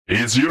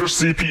Is your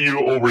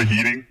CPU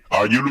overheating?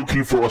 Are you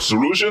looking for a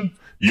solution?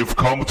 You've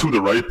come to the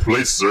right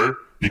place, sir,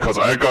 because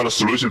I got a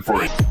solution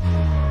for it.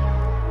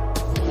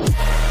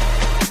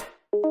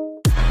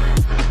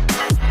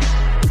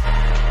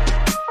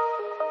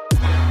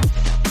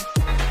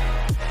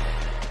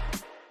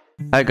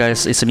 Hi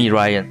guys, it's me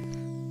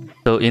Ryan.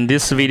 So in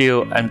this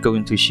video, I'm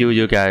going to show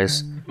you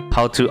guys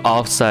how to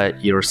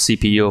offset your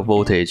CPU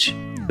voltage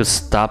to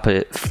stop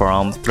it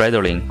from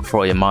throttling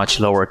for a much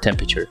lower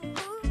temperature.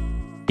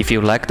 If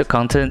you like the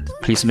content,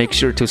 please make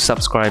sure to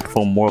subscribe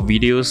for more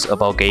videos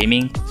about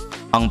gaming,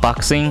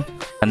 unboxing,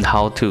 and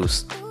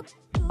how-tos.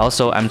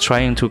 Also, I'm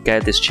trying to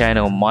get this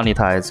channel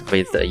monetized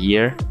within a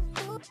year,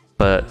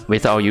 but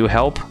without your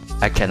help,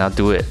 I cannot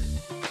do it.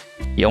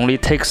 It only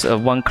takes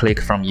one click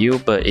from you,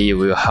 but it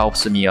will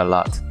help me a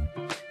lot.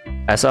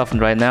 As of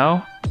right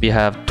now, we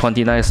have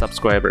 29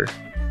 subscribers,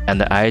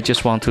 and I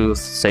just want to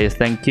say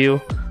thank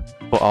you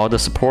for all the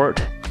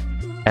support,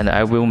 and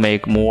I will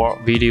make more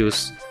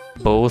videos,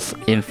 both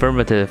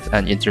informative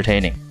and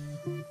entertaining.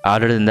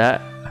 Other than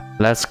that,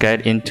 let's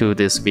get into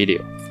this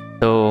video.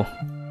 So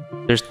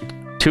there's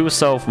two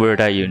software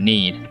that you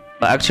need,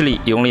 but actually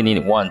you only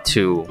need one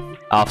to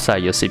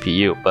offset your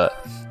CPU,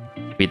 but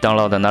we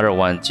download another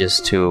one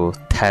just to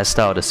test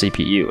out the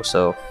CPU.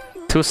 So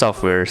two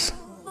softwares,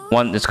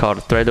 one is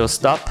called Throttle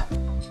Stop,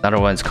 another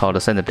one is called the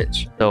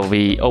Cinebench. So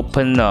we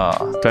open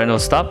Throttle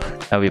Stop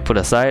and we put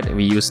aside.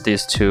 We use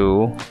this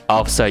to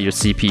offset your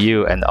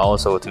CPU and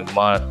also to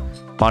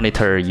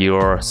monitor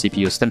your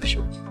CPU's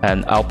temperature.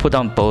 And I'll put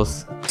on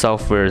both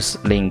software's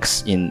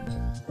links in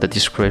the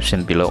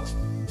description below.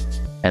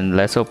 And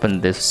let's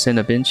open this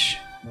Cinebench,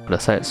 put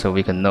aside so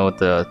we can know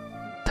the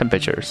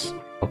temperatures.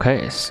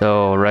 Okay,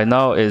 so right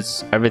now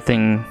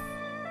everything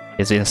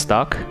is in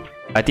stock.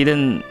 I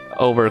didn't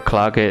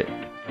overclock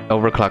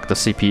the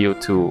CPU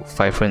to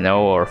 5.0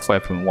 or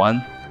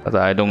 5.1 because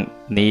I don't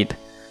need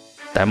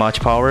that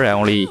much power. I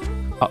only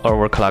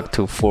overclock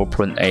to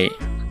 4.8,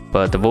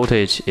 but the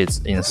voltage is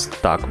in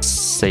stock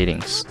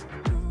settings.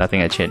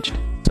 Nothing I changed.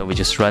 So we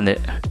just run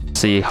it,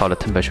 see how the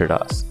temperature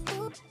does.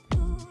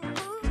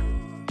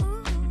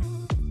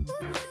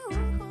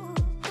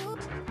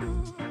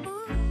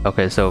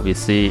 Okay, so we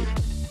see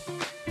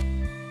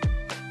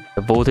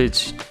the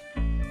voltage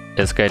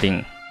is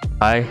getting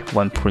high,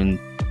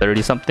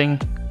 1.30 something.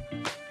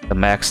 The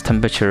max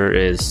temperature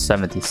is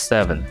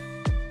 77,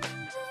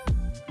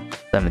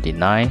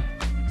 79,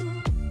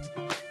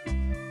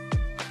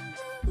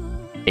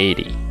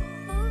 80.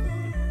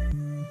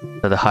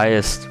 So the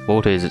highest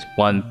voltage is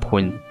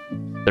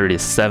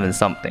 1.37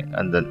 something,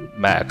 and the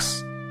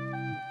max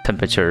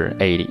temperature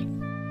 80.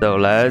 So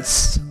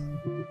let's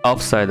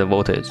offset the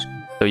voltage.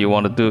 So you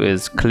want to do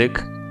is click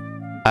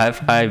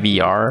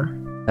FIVR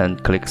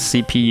and click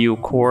CPU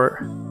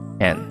core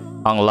and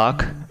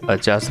unlock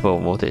adjustable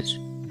voltage.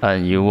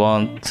 And you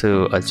want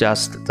to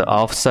adjust the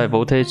offset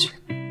voltage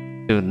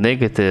to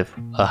negative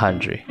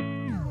 100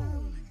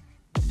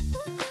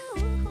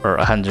 or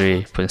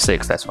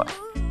 100.6, that's fine.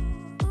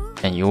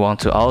 And you want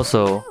to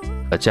also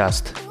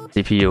adjust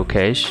CPU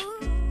cache,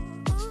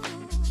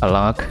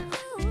 unlock,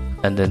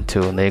 and then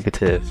to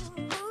negative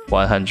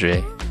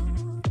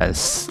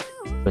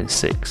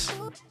 100.6.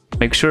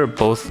 Make sure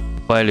both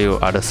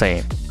values are the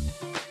same.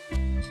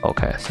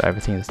 Okay, so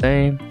everything is the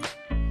same.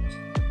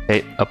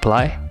 Hit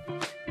apply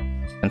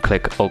and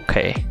click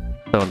OK.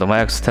 So the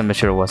max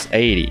temperature was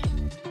 80.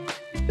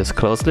 Just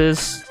close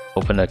this,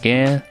 open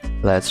again.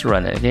 Let's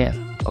run it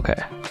again. Okay,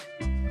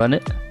 run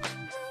it.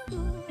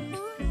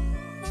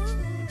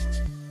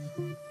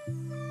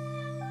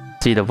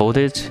 See the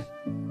voltage?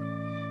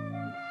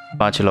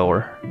 Much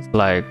lower. It's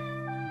like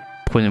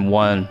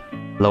 0.1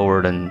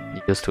 lower than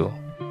it used to.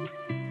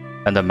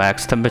 And the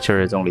max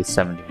temperature is only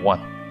 71.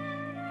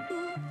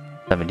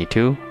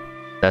 72.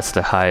 That's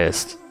the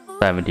highest,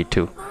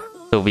 72.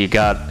 So we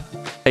got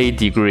 8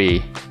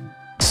 degrees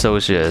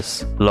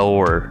Celsius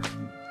lower.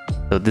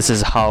 So this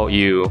is how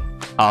you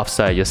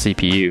offset your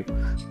CPU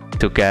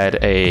to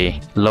get a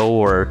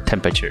lower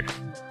temperature.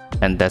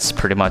 And that's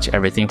pretty much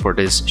everything for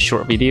this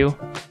short video.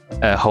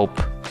 I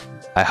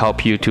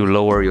help you to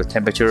lower your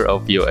temperature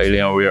of your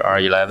Alienware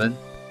R11.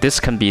 This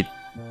can be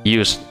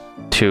used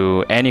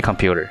to any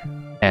computer.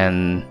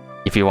 And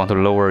if you want to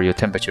lower your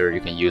temperature,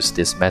 you can use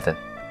this method.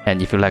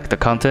 And if you like the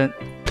content,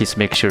 please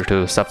make sure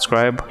to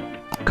subscribe,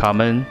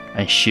 comment,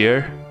 and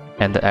share.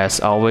 And as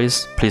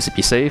always, please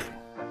be safe.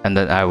 And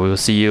then I will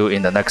see you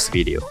in the next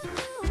video.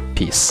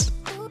 Peace.